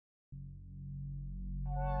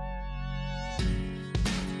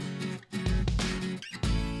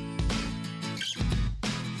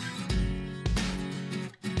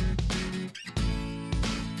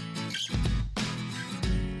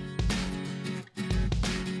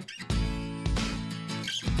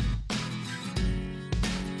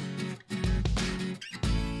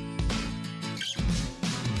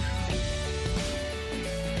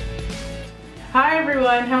Hi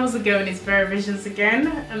everyone, how's it going? It's Vera Visions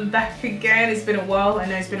again. I'm back again. It's been a while. I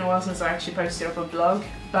know it's been a while since I actually posted up a vlog,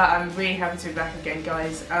 but I'm really happy to be back again,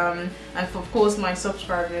 guys. And for, of course, my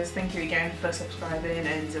subscribers, thank you again for subscribing,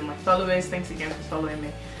 and my followers, thanks again for following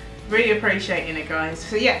me. Really appreciating it, guys.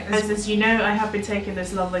 So yeah, as you know, I have been taking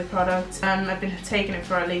this lovely product. I've been taking it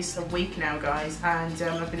for at least a week now, guys, and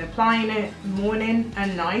I've been applying it morning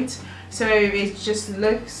and night. So it just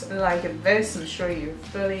looks like this. I'm sure you're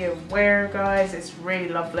fully aware, guys. It's really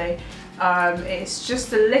lovely. It's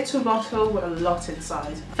just a little bottle with a lot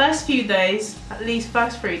inside. First few days, at least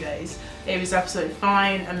first 3 days, it was absolutely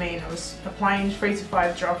fine. I mean, I was applying 3 to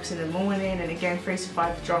 5 drops in the morning and again 3 to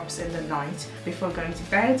 5 drops in the night before going to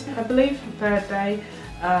bed. I believe the third day,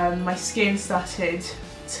 my skin started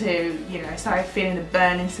to, I started feeling a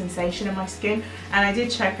burning sensation in my skin, and I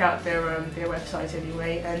did check out their website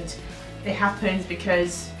anyway, and it happens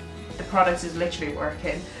because the product is literally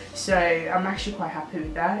working. So I'm actually quite happy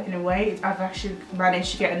with that in a way. I've actually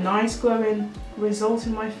managed to get a nice glowing result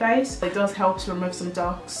in my face. It does help to remove some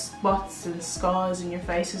dark spots and scars in your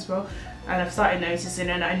face as well. And I've started noticing,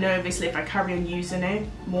 and I know obviously if I carry on using it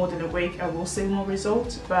more than a week I will see more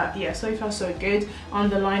results. But yeah, so far so good.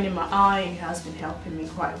 Underlining my eye has been helping me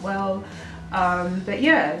quite well. But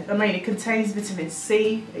yeah, I mean, it contains vitamin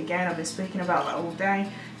C. Again, I've been speaking about that all day.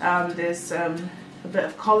 There's a bit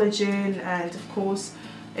of collagen, and of course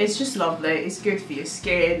it's just lovely. It's good for your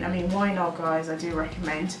skin. I mean, why not, guys? I do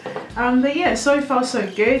recommend. But yeah, so far so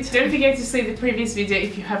good. Don't forget to see the previous video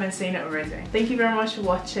if you haven't seen it already. Thank you very much for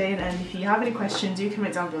watching, and if you have any questions, do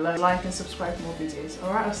comment down below. Like and subscribe for more videos.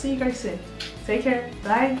 Alright, I'll see you guys soon. Take care.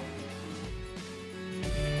 Bye.